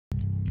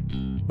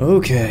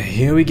Okay,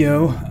 here we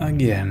go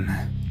again.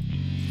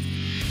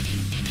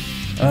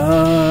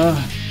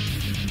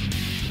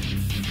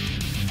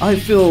 I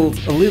feel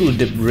a little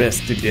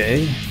depressed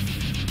today.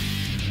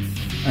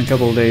 A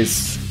couple of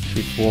days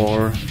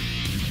before.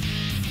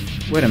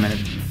 Wait a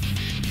minute.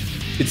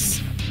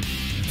 It's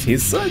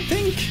this, I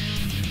think?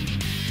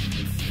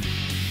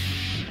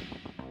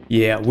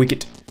 Yeah,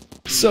 wicked.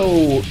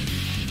 So,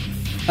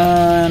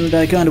 and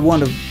I kinda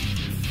wanna.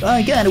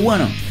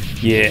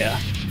 Yeah.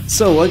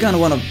 So I kinda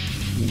wanna.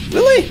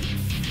 Really?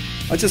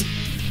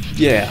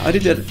 Yeah, I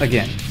did that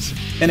again.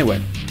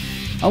 Anyway,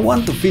 I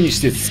want to finish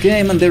this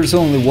game, and there's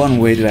only one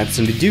way to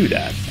actually do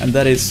that, and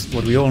that is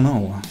what we all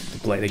know, to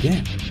play the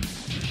game.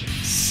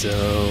 So,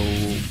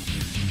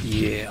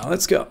 yeah,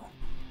 let's go.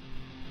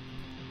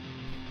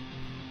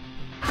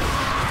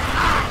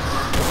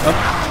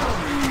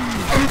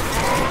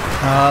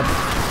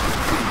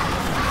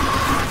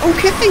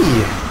 Okay,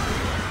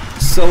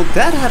 so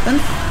that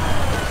happened.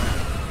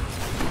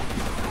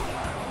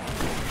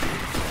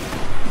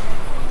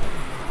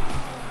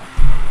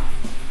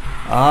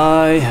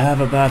 I have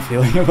a bad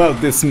feeling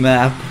about this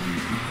map,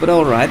 but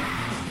alright.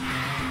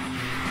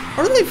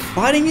 Are they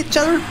fighting each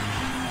other?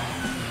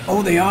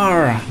 Oh, they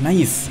are!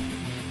 Nice!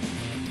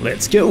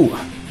 Let's go!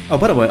 Oh,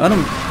 by the way, I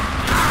don't...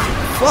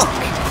 Fuck!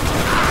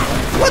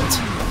 What?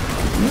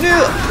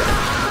 No!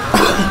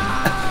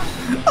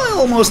 I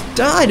almost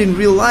died in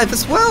real life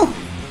as well!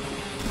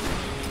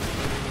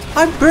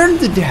 I burned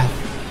to death!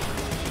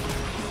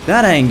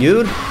 That ain't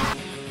good!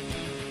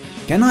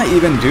 Can I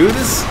even do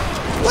this?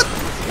 What?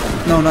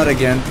 No, not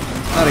again.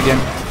 Not again.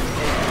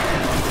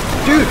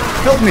 Dude,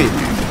 help me!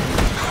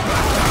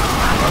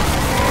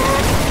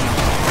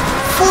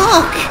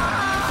 Fuck!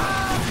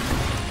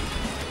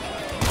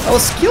 I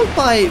was killed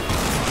by...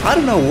 I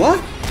don't know what?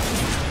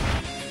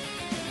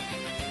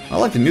 I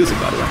like the music,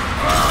 by the way.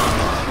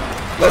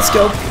 Let's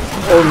go!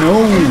 Oh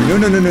no! No,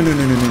 no, no, no, no,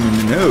 no, no, no,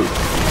 no, no!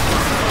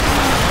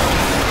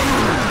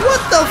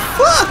 What the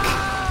fuck?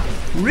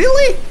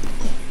 Really?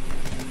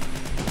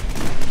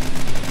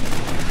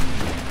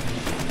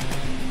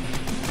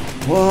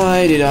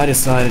 Why did I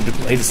decide to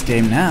play this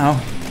game now?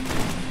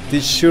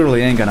 This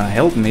surely ain't gonna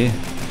help me.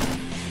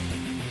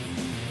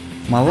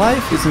 My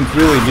life isn't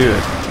really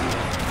good.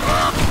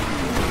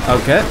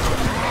 Okay.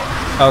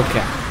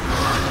 Okay.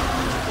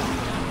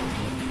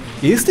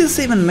 Is this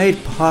even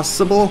made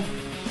possible?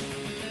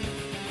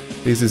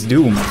 This is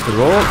Doom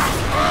after all.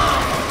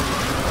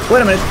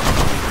 Wait a minute.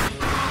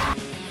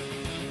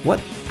 What?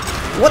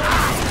 What?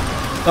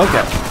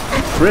 Okay.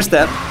 Press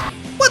that.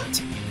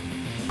 What?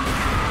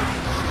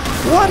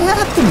 What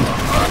happened?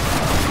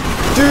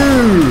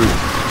 Dude!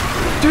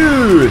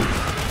 Dude!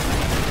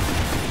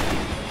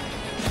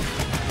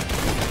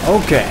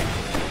 Okay.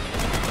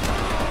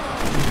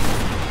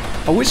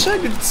 I wish I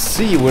could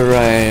see where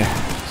I'm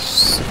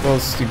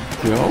supposed to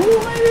go,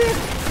 maybe?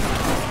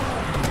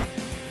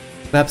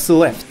 Perhaps the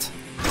left.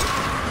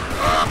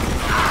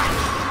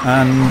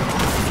 And...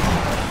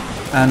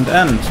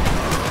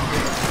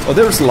 Oh,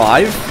 there's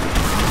live.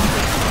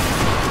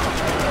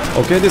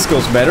 Okay, this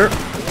goes better.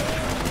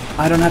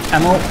 I don't have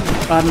ammo.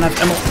 I don't have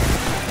ammo.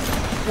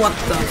 What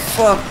the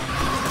fuck?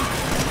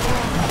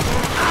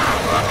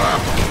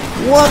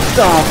 What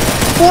the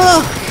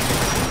fuck?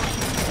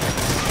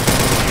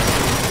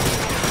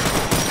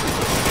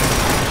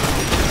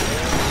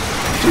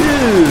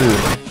 Dude.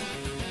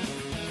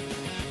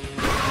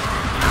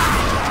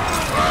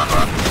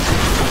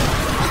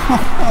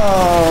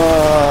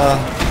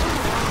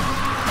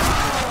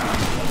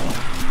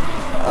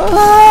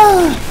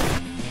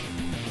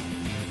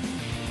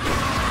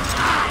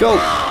 Go!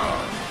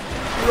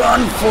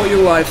 Run for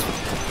your life!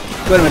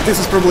 Wait a minute, this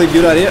is probably a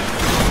good idea.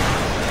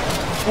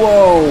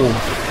 Whoa!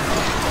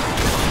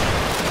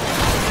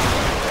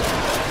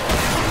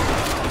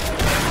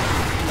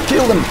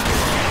 Kill them!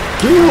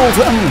 Kill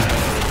them!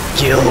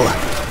 Kill!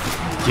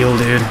 Kill,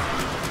 dude.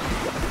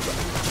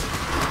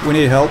 We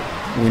need help.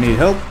 We need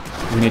help.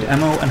 We need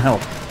ammo and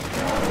help.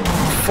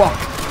 Fuck!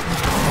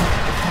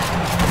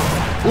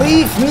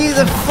 Leave me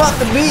the fuck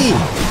be!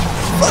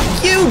 Fuck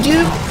you,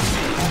 dude!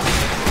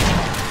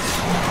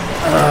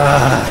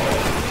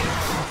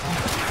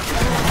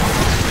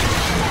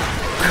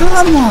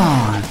 Come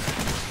on!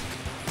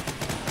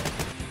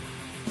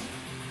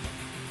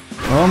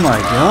 Oh my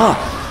god!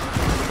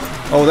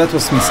 Oh, that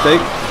was a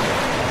mistake.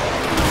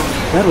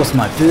 That was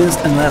my first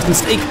and last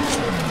mistake.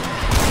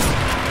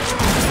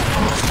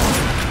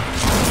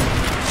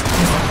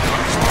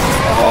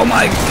 Oh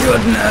my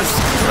goodness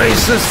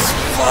gracious!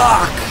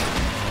 Fuck!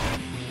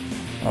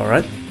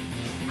 Alright.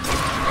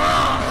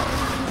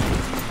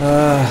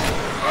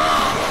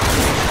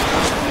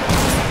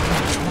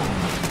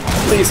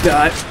 Please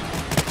die.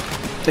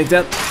 Take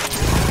that.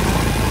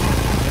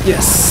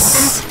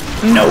 Yes.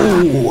 No.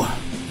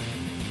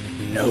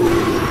 No.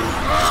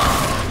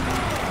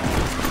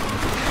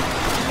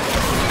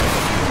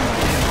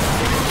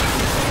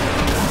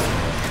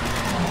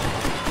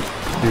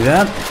 Do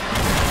that.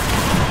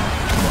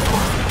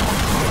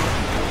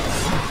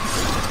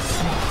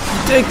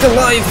 Take the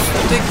life!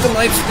 Take the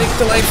life! Take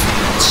the life!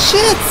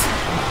 Shit!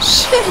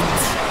 Shit!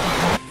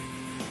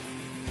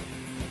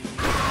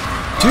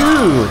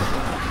 Dude!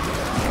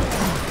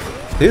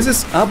 This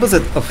is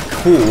opposite of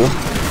cool.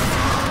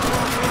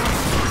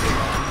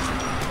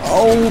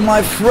 Oh,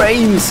 my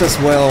frames as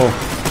well.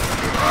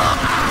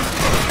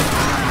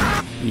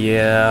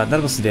 Yeah,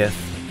 that was death.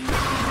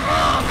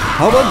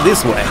 How about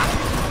this way?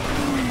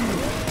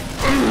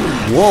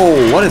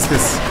 Whoa, what is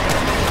this?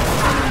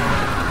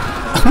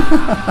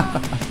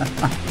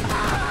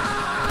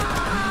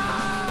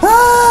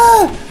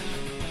 Ah!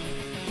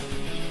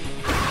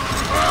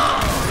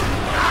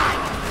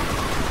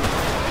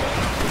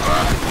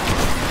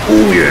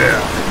 Oh yeah!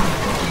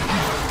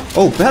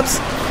 Oh, perhaps?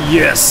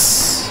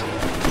 Yes!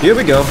 Here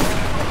we go.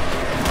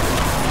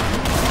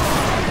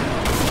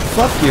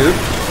 Fuck you.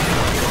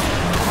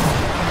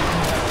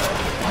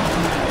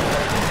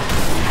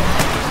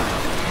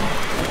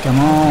 Come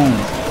on.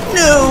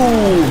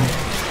 No!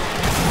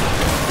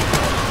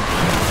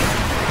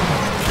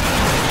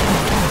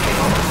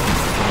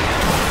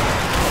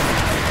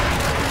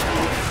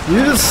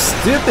 You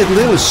stupid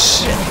little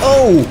shit.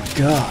 Oh,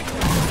 God.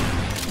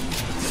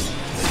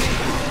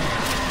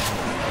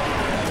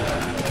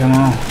 Come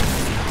on.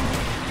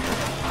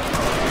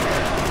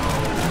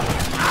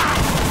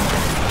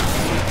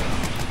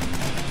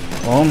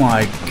 Oh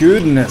my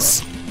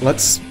goodness.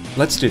 Let's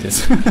do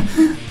this.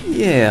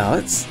 Yeah,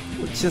 let's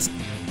just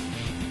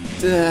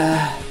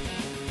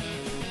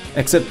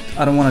except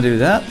I don't want to do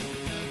that.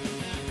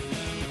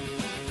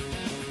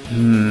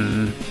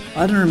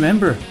 I don't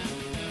remember.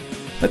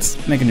 Let's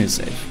make a new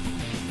save.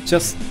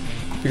 Just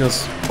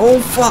because... Oh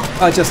fuck!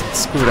 I just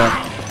screwed up.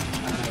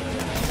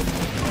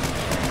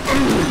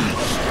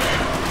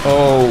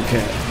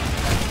 Okay.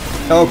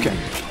 Okay.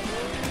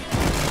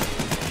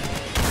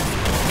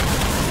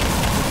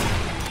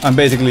 I'm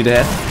basically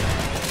dead.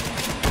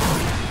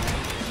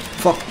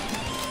 Fuck.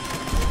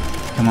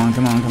 Come on,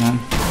 come on, come on.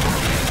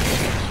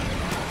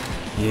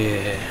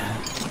 Yeah.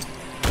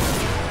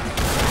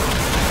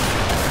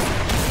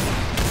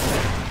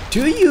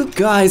 Do you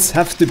guys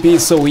have to be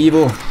so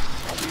evil?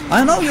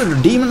 I know you're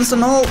demons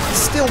and all,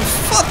 still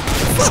fuck,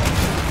 fuck.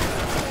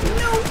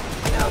 No,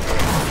 no.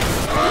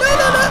 No,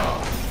 no,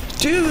 no.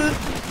 Dude.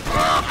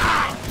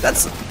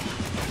 That's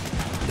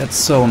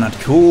so not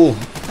cool.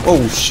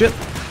 Oh shit.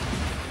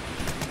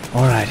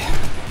 Alright.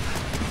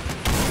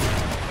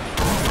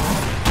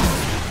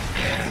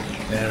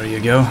 There you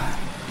go.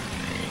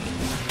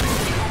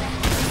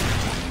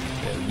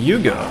 There you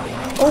go.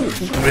 Oh,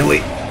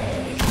 really?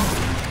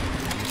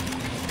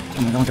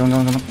 Come on, come on, come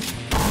on, come on.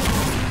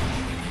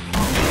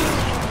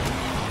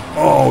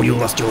 Oh, you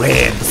lost your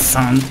head,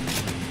 son.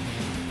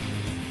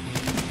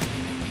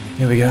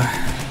 Here we go.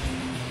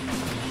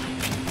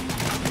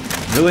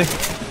 Really?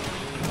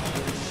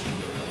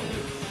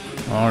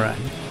 Alright.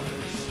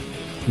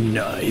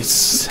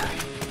 Nice.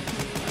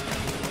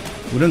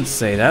 Wouldn't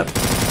say that.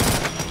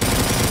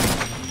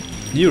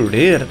 You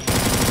did.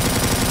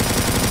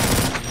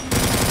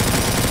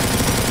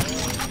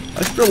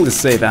 I should probably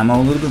save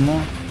ammo a little bit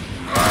more.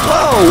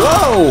 Whoa,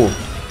 whoa!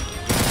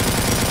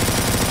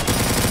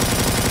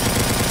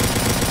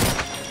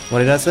 What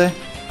did I say?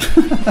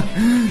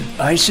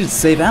 I should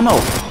save ammo.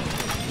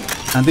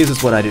 And this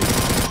is what I do.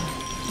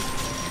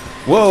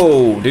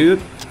 Whoa,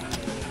 dude.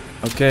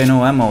 Okay,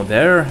 no ammo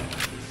there.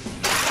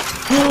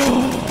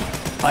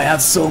 I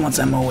have so much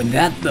ammo in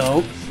that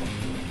though.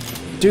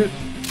 Dude,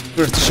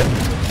 where's the shot?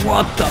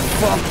 What the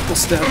fuck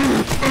was that?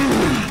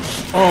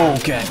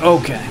 Okay,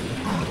 okay.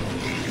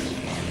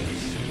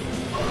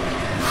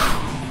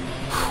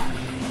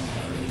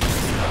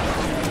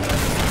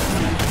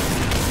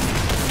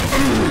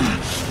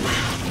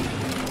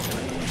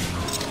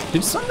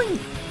 Did something?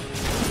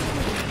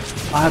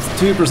 I have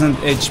 2%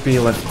 HP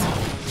left.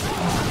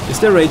 Is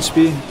there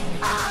HP?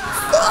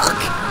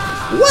 Fuck!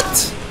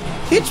 What?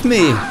 Hit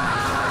me!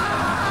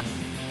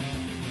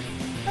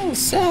 Oh,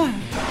 sad.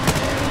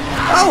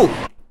 Oh!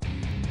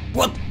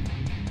 What?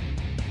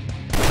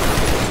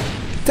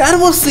 That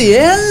was the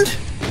end?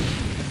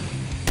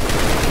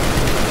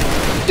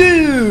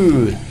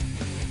 Dude!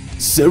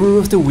 Sever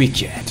of the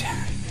Wicked.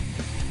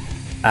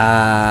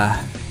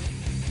 I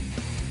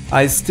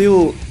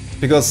still...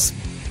 Because...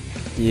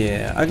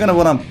 Yeah, I'm gonna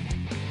wanna...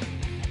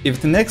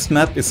 If the next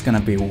map is gonna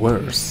be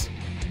worse,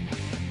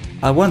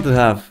 I want to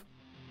have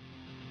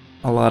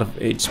a lot of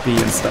HP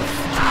and stuff.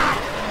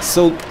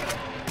 So...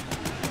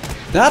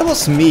 That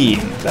was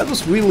mean. That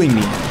was really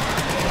mean.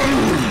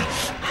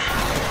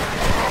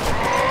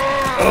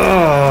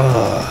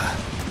 Ugh.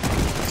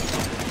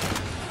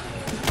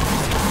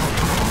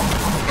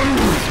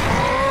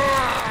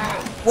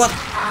 What?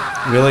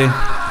 Really?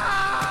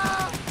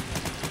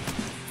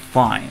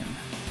 Fine.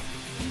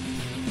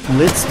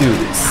 Let's do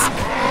this. A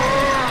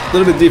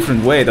little bit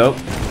different way though.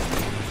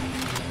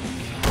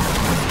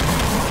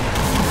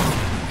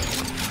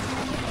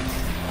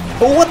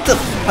 Oh, what the?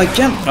 I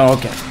can't. Oh,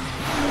 okay.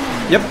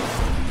 Yep.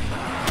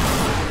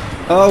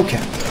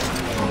 Okay.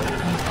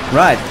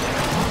 Right.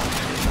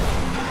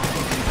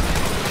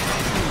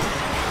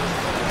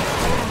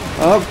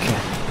 Okay.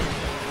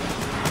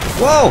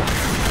 Whoa!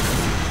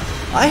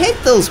 I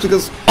hate those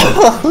because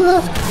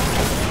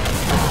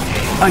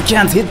I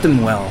can't hit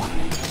them well.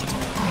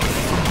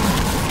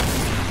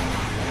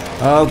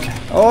 Okay,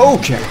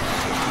 okay.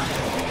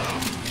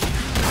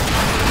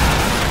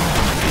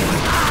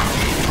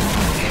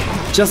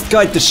 Just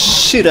guide the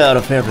shit out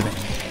of everything.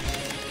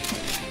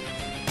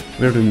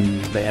 We're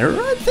doing better,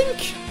 I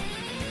think.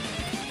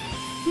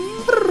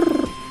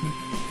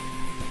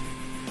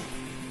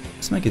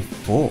 Let's make it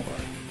 4.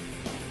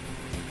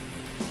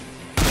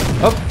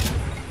 Oh!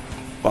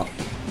 Fuck.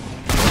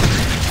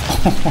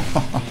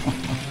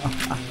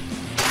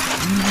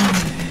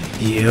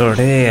 You're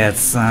dead,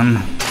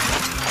 son.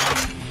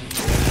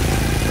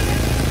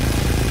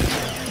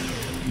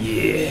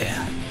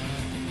 Yeah.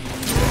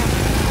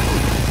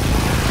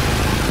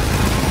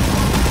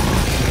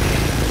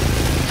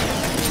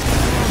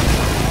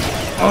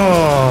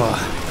 Oh.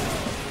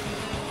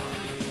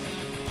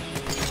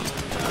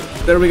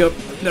 There we go.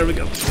 There we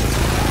go.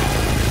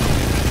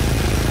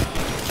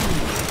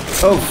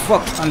 Oh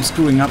fuck, I'm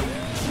screwing up.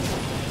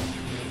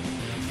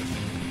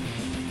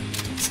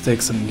 Let's take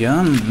some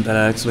gun that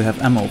I actually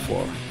have ammo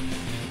for.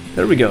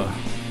 There we go.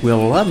 We're a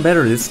lot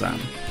better this time.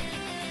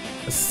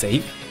 A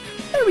safe.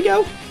 There we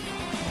go.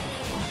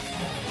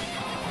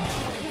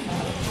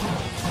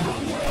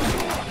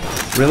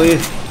 Really?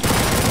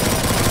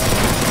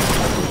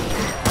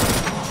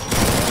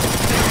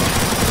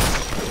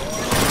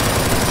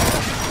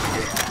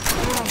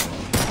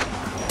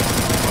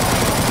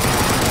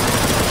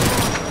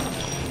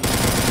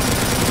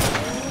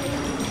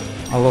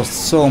 I lost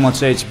so much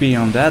HP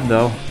on that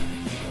though.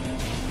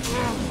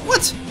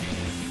 What?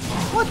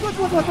 What?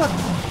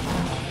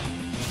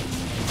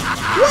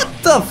 What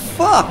the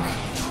fuck?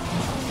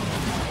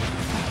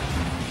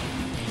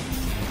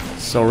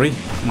 Sorry,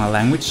 my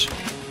language.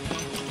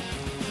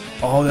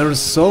 Oh, there is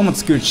so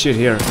much good shit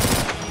here.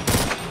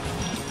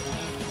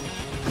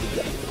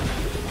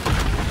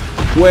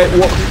 Wait,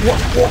 what?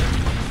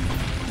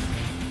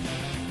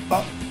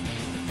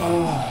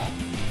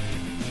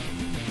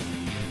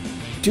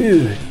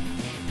 Dude.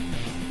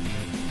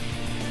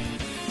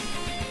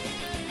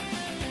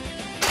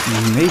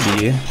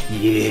 Maybe.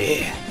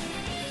 Yeah.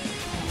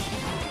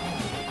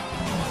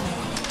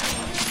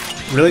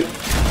 Really?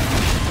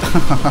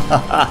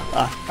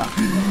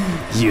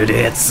 You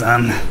dead,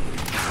 son.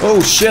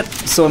 Oh shit,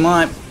 so am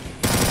I.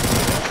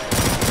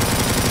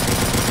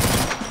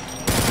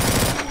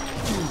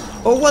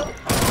 Oh what?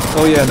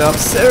 Oh yeah, the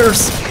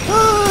upstairs.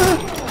 Ah,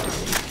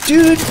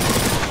 dude.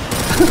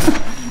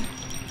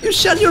 You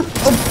shot your...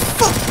 Oh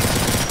fuck.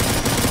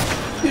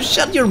 You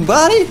shot your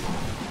body?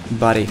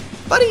 Buddy.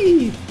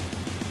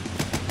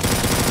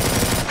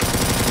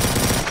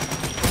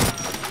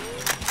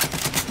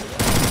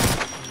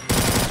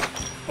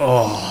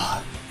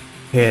 Oh,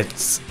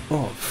 it's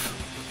off.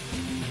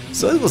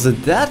 So it was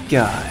that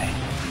guy.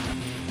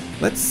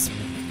 Let's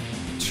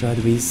try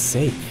to be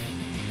safe.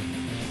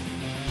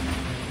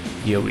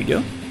 Here we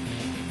go.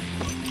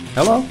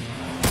 Hello.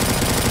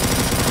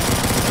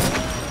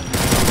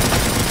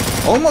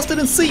 Almost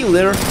didn't see you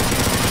there.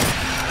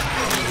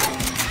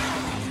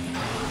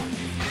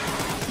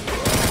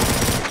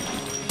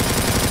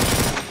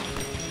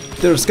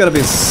 There's gotta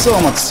be so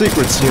much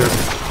secrets here.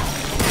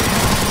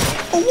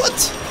 Oh,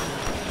 what?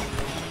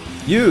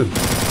 You.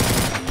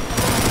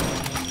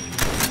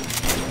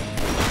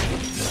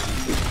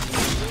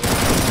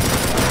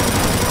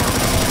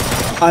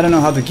 I don't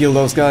know how to kill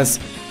those guys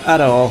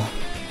at all.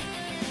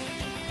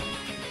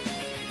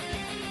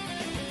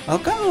 I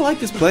kinda like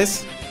this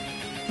place.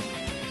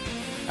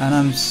 And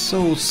I'm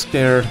so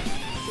scared.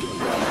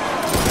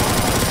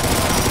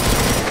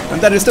 And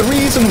that is the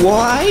reason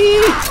why...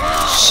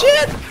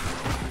 Shit!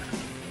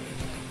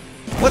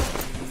 What?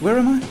 Where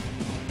am I?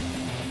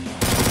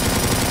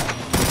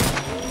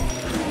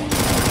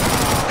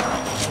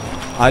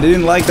 I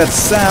didn't like that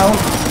sound.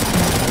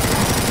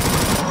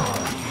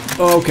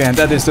 Okay, and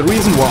that is the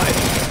reason why.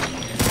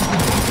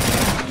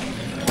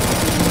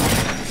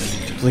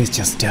 Please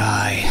just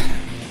die.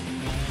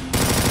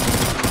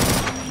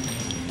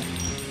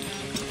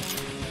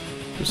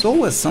 There's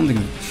always something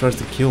that tries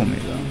to kill me,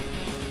 though.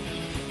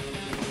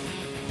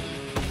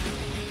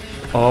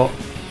 Oh.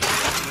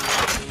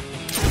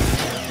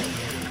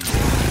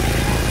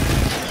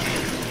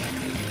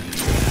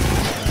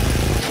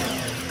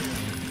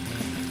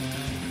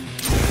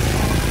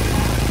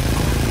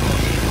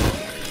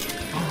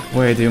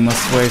 Wait, you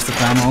must waste the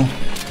ammo.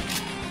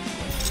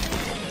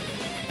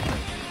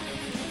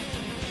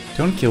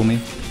 Don't kill me.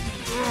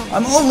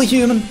 I'm only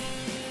human!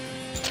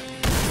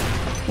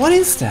 What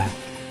is that?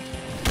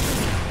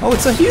 Oh,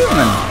 it's a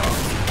human!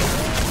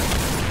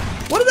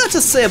 What did I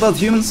just say about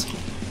humans?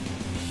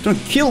 Don't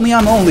kill me,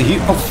 I'm only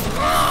human. Oh,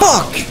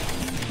 fuck!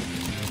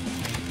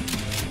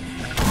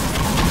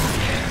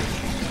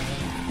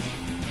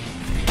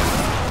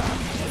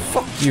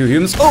 Fuck you,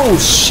 humans. Oh,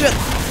 shit!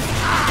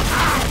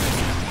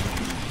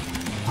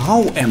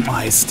 How am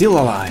I still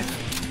alive?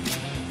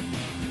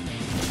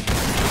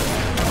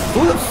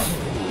 Who the f...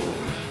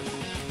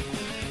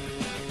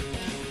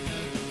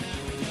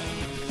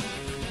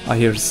 I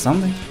hear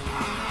something.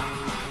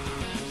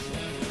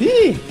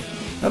 Eee,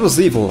 that was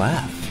evil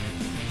laugh.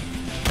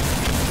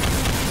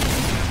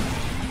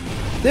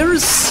 There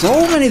is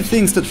so many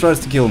things that tries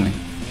to kill me.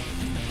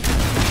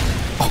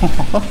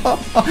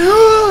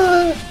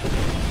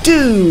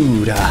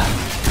 Dude!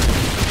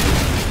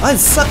 I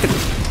suck at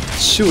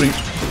shooting.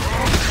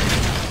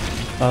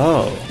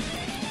 Oh.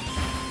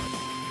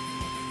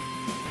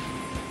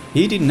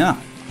 He did not.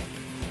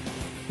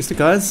 Is the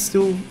guy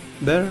still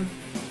there?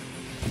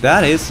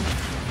 That is.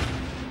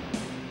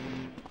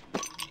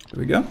 There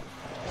we go.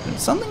 And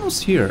something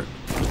was here.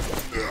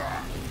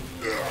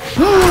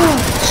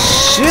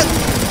 Shit!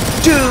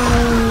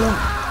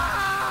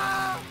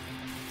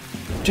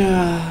 Dude!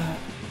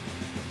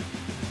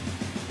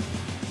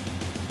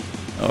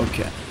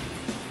 Okay.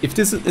 If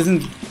this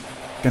isn't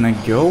gonna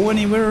go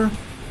anywhere,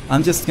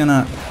 I'm just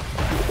gonna...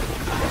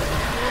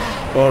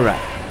 Alright.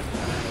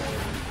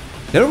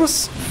 There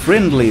was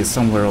friendly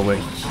somewhere over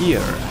here.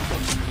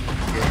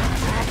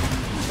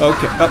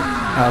 Okay,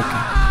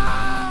 okay.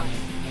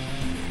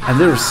 And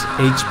there's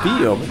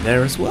HP over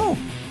there as well.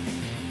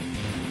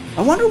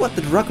 I wonder what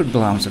the rocket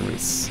launcher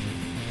is.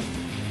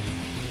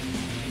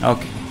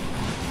 Okay.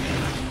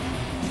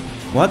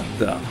 What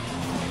the?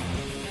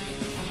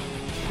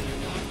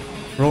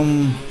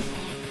 From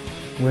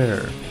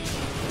where?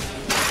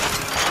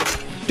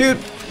 Dude!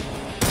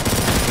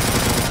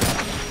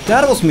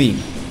 That was me!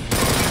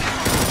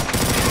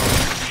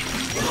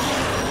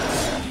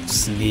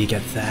 Sneak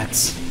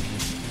attacks.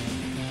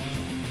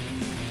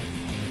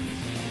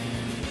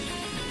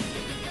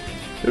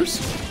 There's...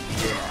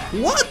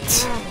 What?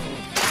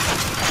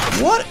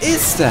 What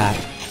is that?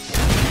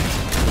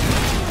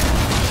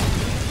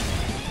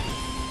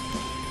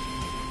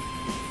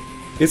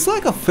 It's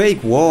like a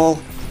fake wall.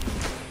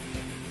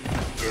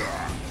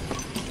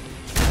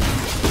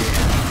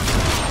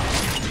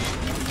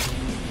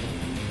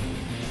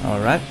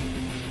 Alright.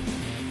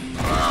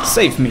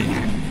 Save me.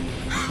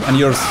 And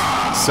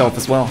yourself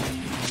as well.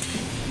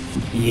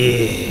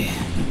 Yeah.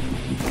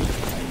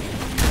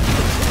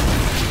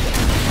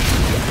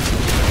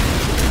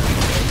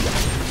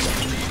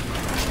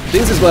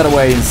 This is, by the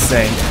way,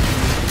 insane.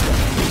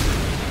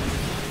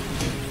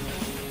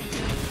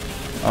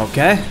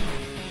 Okay.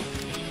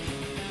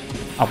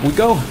 Up we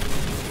go.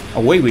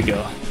 Away we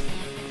go.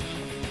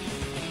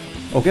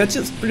 Okay, I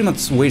just pretty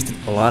much wasted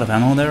a lot of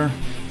ammo there.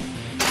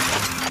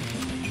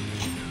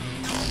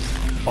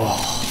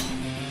 Oh.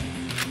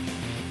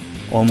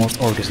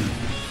 Almost orgasm.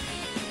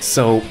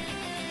 So,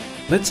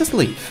 let's just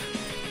leave.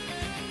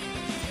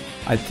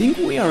 I think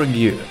we are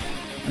good.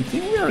 I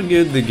think we are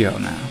good to go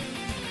now.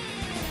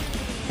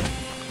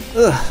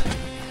 Ugh.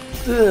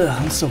 Ugh,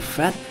 I'm so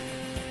fat.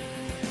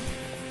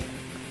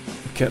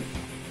 Okay.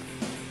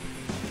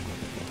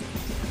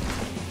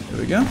 There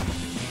we go.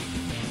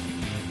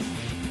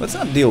 Let's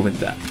not deal with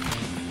that.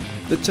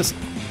 Let's just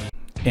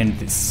end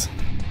this.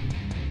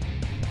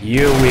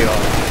 Here we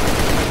are.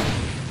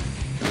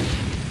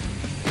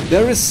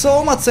 There is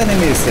so much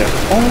enemies there.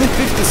 Only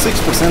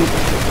 56%.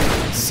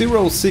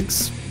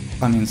 06,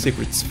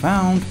 secrets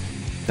found.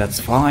 That's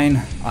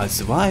fine. I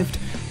survived.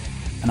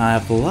 And I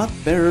have a lot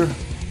better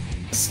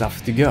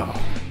stuff to go.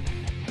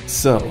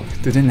 So,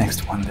 to the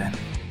next one then.